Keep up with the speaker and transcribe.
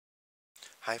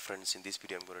Hi friends, in this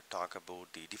video I'm going to talk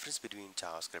about the difference between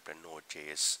JavaScript and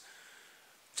Node.js.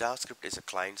 JavaScript is a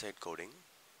client-side coding,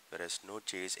 whereas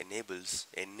Node.js enables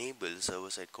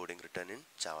server-side coding written in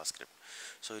JavaScript.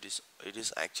 So it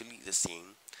is actually the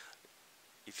same.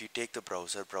 If you take the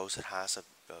browser has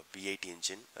a V8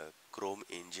 engine, a Chrome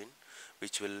engine,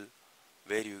 which will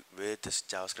where this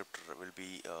JavaScript will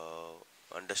be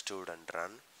understood and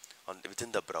run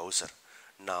within the browser.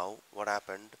 Now what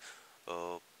happened?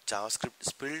 Uh, JavaScript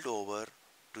spilled over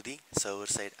to the server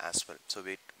side as well. So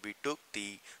we took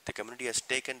the community has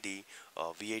taken the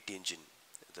V8 engine,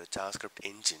 the JavaScript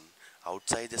engine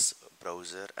outside this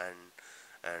browser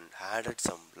and added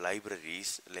some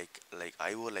libraries like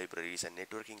IO libraries and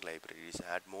networking libraries,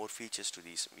 add more features to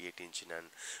this V8 engine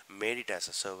and made it as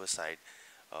a server side,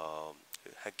 um,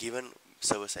 given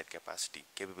server side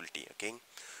capability. Okay,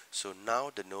 so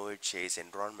now the Node.js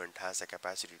environment has a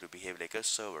capacity to behave like a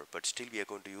server, but still we are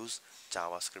going to use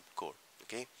JavaScript code.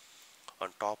 Okay, on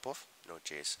top of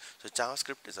Node.js. So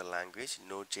JavaScript is a language.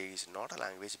 Node.js is not a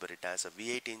language, but it has a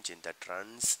V8 engine that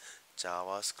runs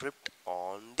JavaScript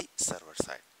on the server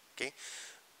side. Okay,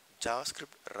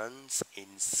 JavaScript runs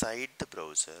inside the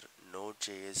browser.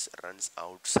 Node.js runs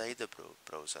outside the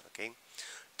browser. Okay,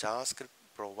 JavaScript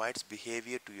provides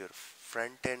behavior to your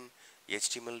front-end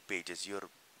HTML pages, your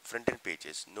front-end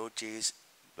pages. Node.js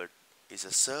but is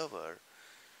a server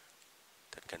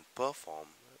that can perform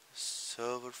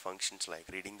server functions like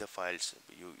reading the files.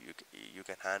 You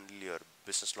can handle your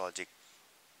business logic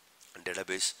and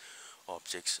database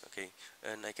objects. Okay,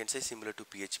 and I can say similar to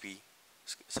PHP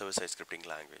server-side scripting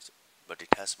language, but it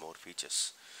has more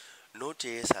features.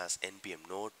 Node.js has npm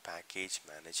Node Package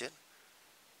Manager,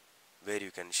 where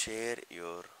you can share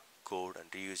your code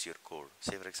and reuse your code.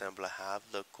 Say for example, I have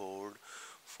the code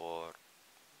for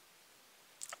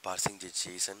parsing the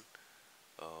JSON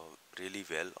really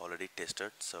well, already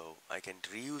tested, so I can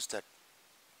reuse that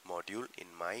module in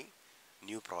my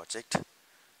new project.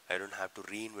 I don't have to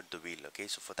reinvent the wheel. Okay,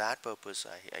 so for that purpose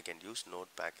I can use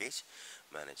Node Package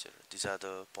Manager. These are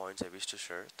the points I wish to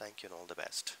share. Thank you and all the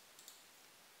best.